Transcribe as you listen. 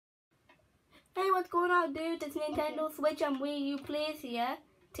Hey, what's going on, dude? It's Nintendo Switch and Wii U Plays here.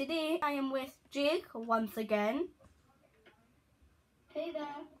 Today I am with Jake once again. Hey there.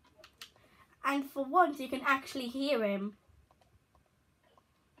 And for once you can actually hear him.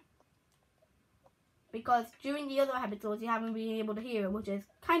 Because during the other episodes you haven't been able to hear him, which is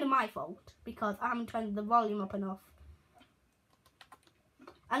kind of my fault. Because I haven't turned the volume up enough.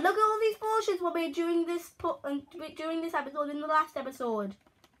 And look at all these potions we made during this episode and the last episode.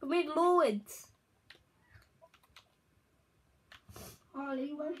 We made loads.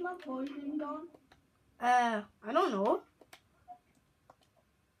 Ollie, where's my poison gone? I don't know.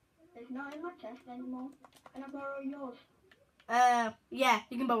 It's not in my chest anymore. Can I borrow yours? Yeah,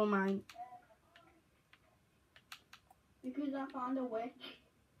 you can borrow mine. Because I found a witch.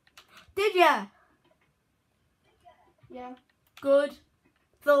 Did ya? Yeah. Good.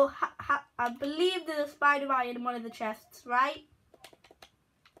 So I believe there's a spider eye in one of the chests, right?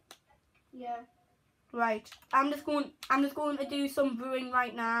 Yeah. Right. I'm just going to do some brewing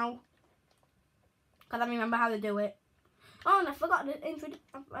right now. Cause I remember how to do it. Oh, and I forgot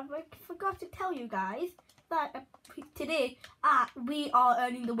to tell you guys that today we are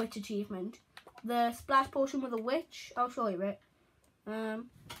earning the witch achievement. The splash potion with a witch. I'll show you it. You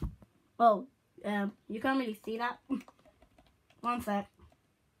can't really see that. One sec.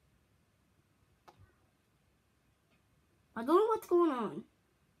 I don't know what's going on.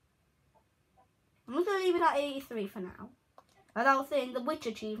 I'm just going to leave it at 83 for now. As I was saying, the witch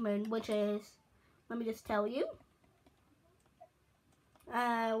achievement, which is, let me just tell you.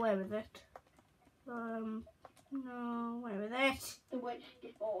 Where is it? No, where is it? The witch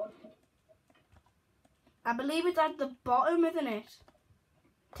is born. I believe it's at the bottom, isn't it?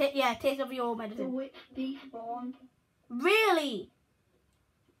 Yeah, taste of your medicine. The witch despawned. Really?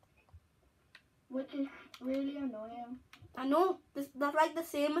 Which is really annoying. I know. That's like the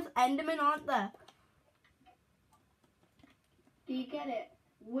same as Enderman, aren't they? Do you get it?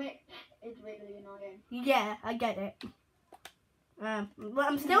 Witch is really annoying. Yeah, I get it. But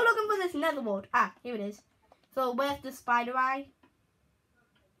I'm still looking for this nether wart. Ah, here it is. So where's the spider eye?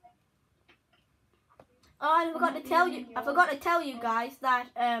 Oh, I forgot to tell you. I forgot to tell you guys that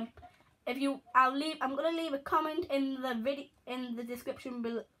I'm gonna leave a comment in the description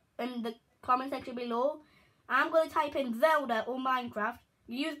below, in the comment section below. I'm gonna type in Zelda or Minecraft.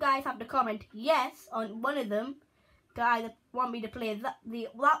 You guys have to comment yes on one of them to either want me to play that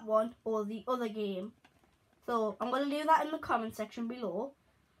one or the other game. So I'm gonna leave that in the comment section below.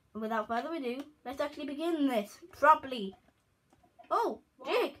 And without further ado, let's actually begin this properly. Oh,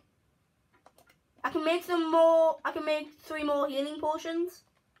 Jake! I can make 3 more healing potions.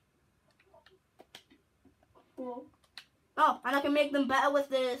 Cool. Oh, and I can make them better with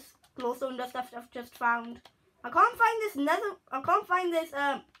this glowstone dust stuff I've just found. I can't find this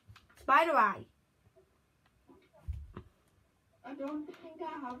spider eye. I don't think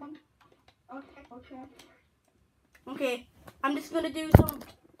I have them. I'll check. Okay, I'm just gonna do some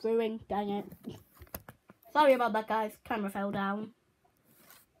brewing. Dang it. Sorry about that, guys. Camera fell down.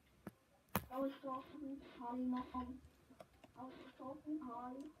 I was talking Holly, Mom. I was talking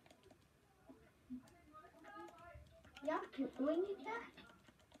Holly. Yeah, keep doing it,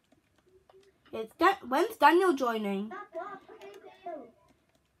 yeah. When's Daniel joining? That's what I do.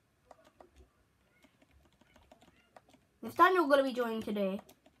 Is Daniel gonna be joining today?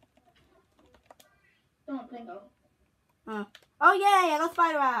 Don't think so. Oh yay! I got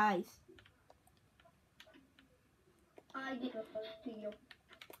spider eyes. I did a first to you.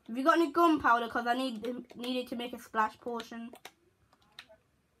 Have you got any gunpowder? Cause I need it to make a splash potion.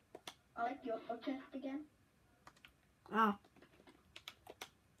 I like your chest again. Oh.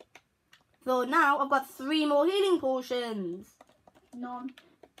 So now I've got 3 more healing potions. None.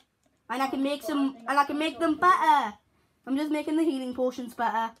 And I can make them better. I'm just making the healing potions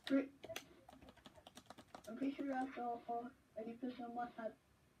better. I'm pretty sure I saw 80% one had.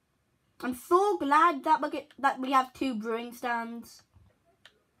 I'm so glad that we have 2 brewing stands.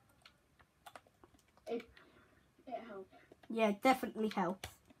 It helps. Yeah, it definitely helps.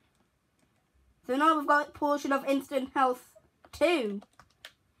 So now we've got a potion of instant health 2.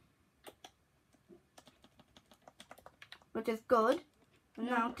 Which is good. And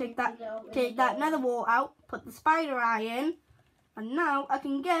now take that nether wart out, put the spider eye in, and now I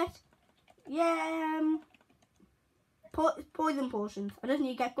can get poison potions. I just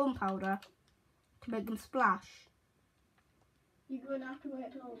need to get gunpowder to make them splash. You're gonna have to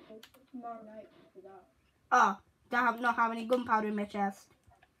wait till tomorrow night for that. Oh, do I not have any gunpowder in my chest?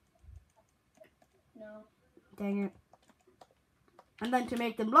 No. Dang it. And then to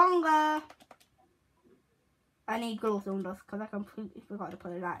make them longer, I need glowstone dust because I completely forgot to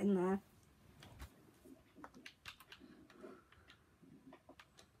put that in there.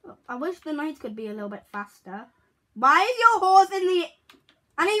 I wish the nights could be a little bit faster. Why is your horse in the...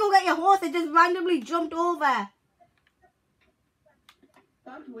 I need to go get your horse. It just randomly jumped over.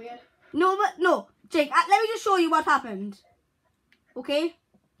 That's weird. No, but no. Jake, let me just show you what happened. Okay?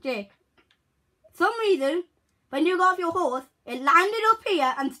 Jake. For some reason, when you got off your horse, it landed up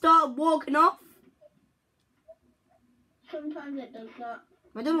here and started walking off. Sometimes it does that.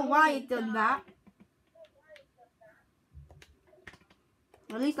 I don't know why it done that.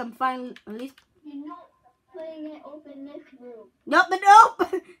 At least I'm fine. At least... You're not playing it up in this room. Nope, but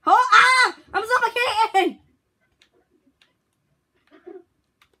nope. Oh, ah! I'm suffocating.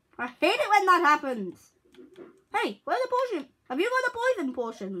 I hate it when that happens. Hey, where's the potion? Have you got the poison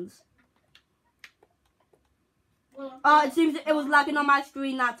potions? Well, Oh, it seems it was lagging on my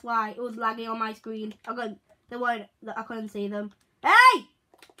screen. That's why it was lagging on my screen. I couldn't see them. Hey!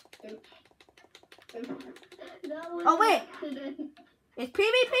 Oh wait, is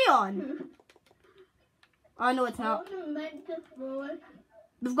PvP on? Oh no, it's I not. wasn't meant to throw it.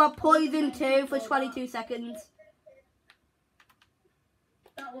 We've got poison too for 22 seconds.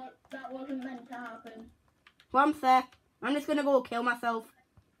 That wasn't meant to happen. 1 sec. I'm just gonna go kill myself.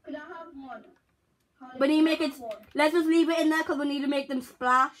 Could I have one? Holly, We need to make could I it. have one? Let's just leave it in there because we need to make them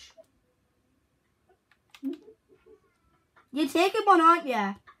splash. You're taking one, aren't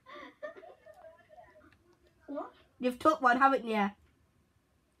you? What? You've took one, haven't you?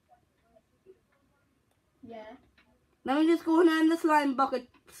 Yeah. Let me just go and earn the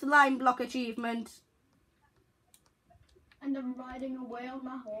slime block achievement. And I'm riding away on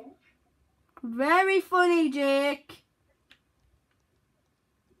my horse. Very funny, Jake.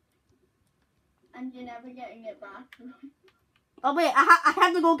 And you're never getting it back. Oh wait, I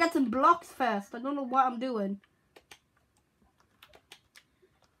had to go get some blocks first. I don't know what I'm doing.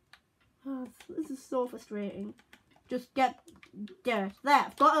 Oh, this is so frustrating. Just get dirt. There,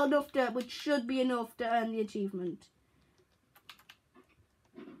 I've got enough dirt, which should be enough to earn the achievement.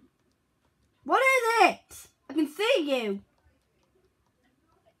 What is it? I can see you.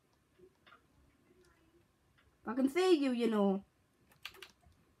 I can see you, you know.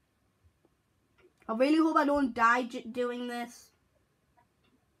 I really hope I don't die doing this.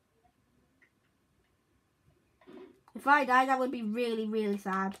 If I die, that would be really, really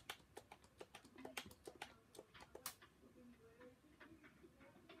sad.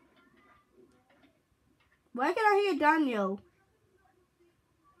 Where can I hear Daniel?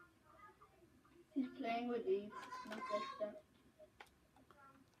 He's playing with these, my sister.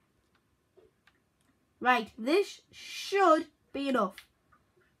 Right, this should be enough.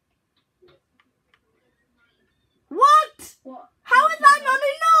 What? What? How is that not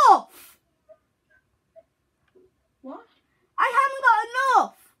enough? What? I haven't got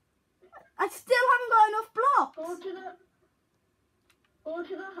enough. I still haven't got enough blocks. Go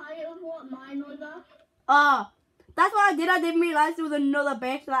to the height of what mine was at. Ah, that's what I did. I didn't realise there was another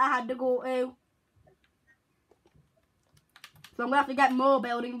bit that I had to go to. So I'm going to have to get more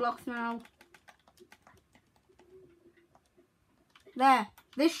building blocks now. There.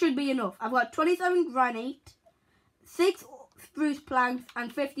 This should be enough. I've got 27 granite, 6 spruce planks,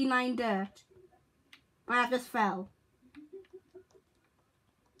 and 59 dirt. And I just fell.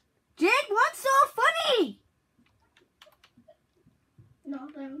 Jake, what's so funny?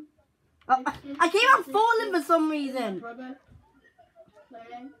 Nothing. Oh, I keep on falling for some reason. Brother.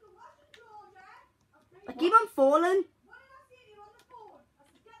 Playing. I keep on falling.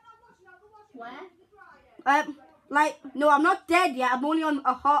 Where? Like, no, I'm not dead yet. I'm only on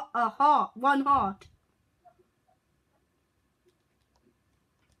one heart.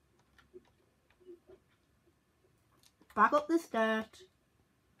 Back up this dirt.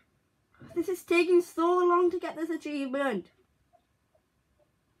 This is taking so long to get this achievement.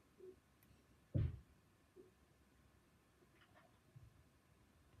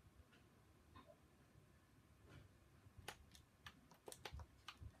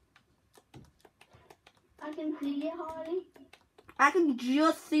 I can see you, Harley. I can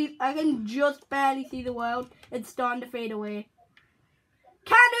just barely see the world. It's starting to fade away.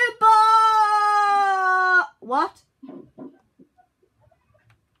 Cannonball! What?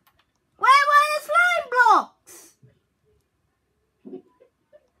 Where were the slime blocks?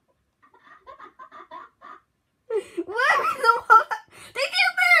 Where is the one? Did you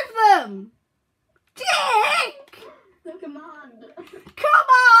move them? Jake! The command. Come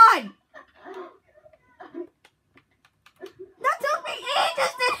on! That took me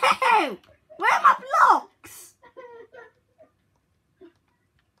ages to do! Where are my blocks?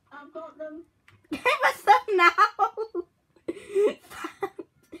 I've got them. Give us them now!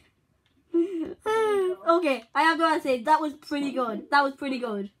 Okay, I have to say that was pretty good. That was pretty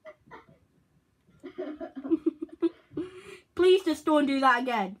good. Please just don't do that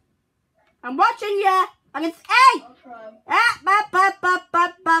again. I'm watching you. I can. Hey! I'll try.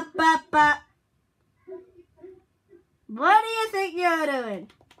 What do you think you're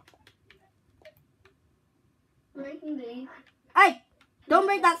doing? Breaking these. Hey! Don't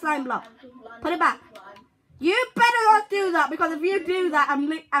break that slime block. Put it back. You better not do that, because if you do that,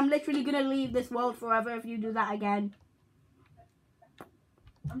 I'm literally gonna leave this world forever if you do that again.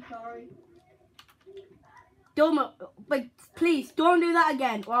 I'm sorry. Don't, but please don't do that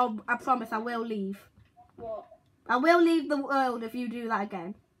again, or I promise I will leave. What? I will leave the world if you do that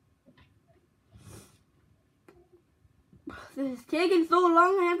again. This is taking so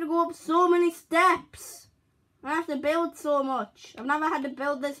long. I have to go up so many steps. I have to build so much. I've never had to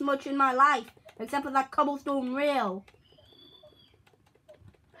build this much in my life, except for that cobblestone rail.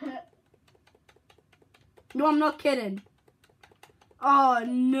 No, I'm not kidding. Oh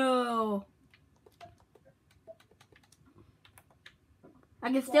no.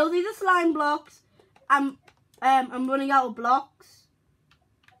 I can still see the slime blocks. I'm running out of blocks.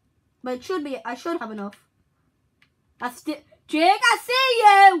 But it should be, I should have enough. Jake, I see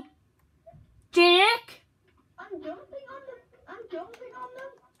you! Jake! I'm jumping on them. I'm jumping on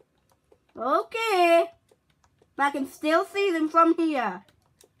them. Okay. But I can still see them from here.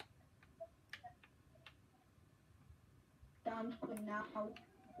 Damn good now.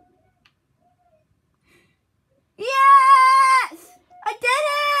 Yes! I did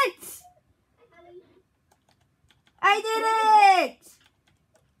it! I did it!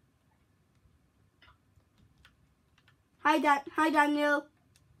 Hi Daniel.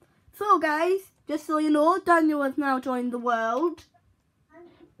 So guys, just so you know, Daniel has now joined the world.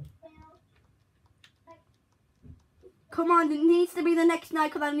 Come on, it needs to be the next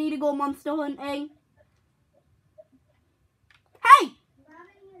night because I need to go monster hunting. Hey!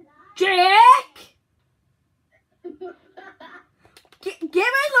 Jake! Give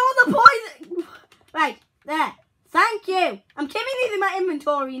us all the poison! Right, there. Thank you. I'm keeping these in my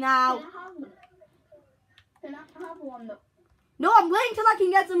inventory now. Can I have one though? No, I'm waiting till I can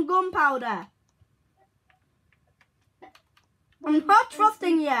get some gunpowder. I'm not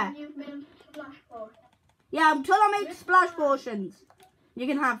trusting you. You've made splash potion. Yeah, until I make splash potions, you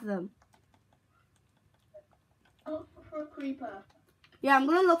can have them. Oh, for a creeper. Yeah, I'm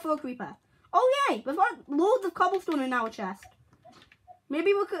gonna look for a creeper. Oh yay, we've got loads of cobblestone in our chest.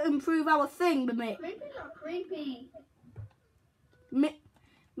 Maybe we could improve our thing, but Creepers are creepy.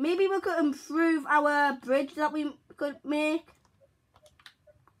 maybe we could improve our bridge that we could make.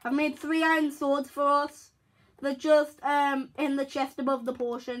 I've made 3 iron swords for us. They're just in the chest above the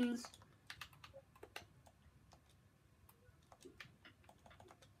potions.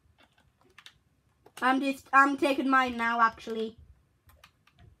 I'm taking mine now actually.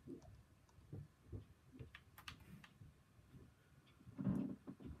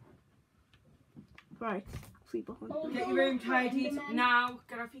 Right, creeper hunt. Get your room tidied now.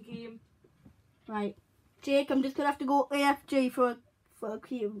 Get off your game. Right, Jake, I'm just gonna have to go AFG for a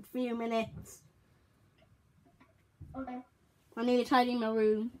few minutes. Okay. I need to tidy my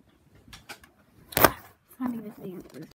room. Tidy this thing first.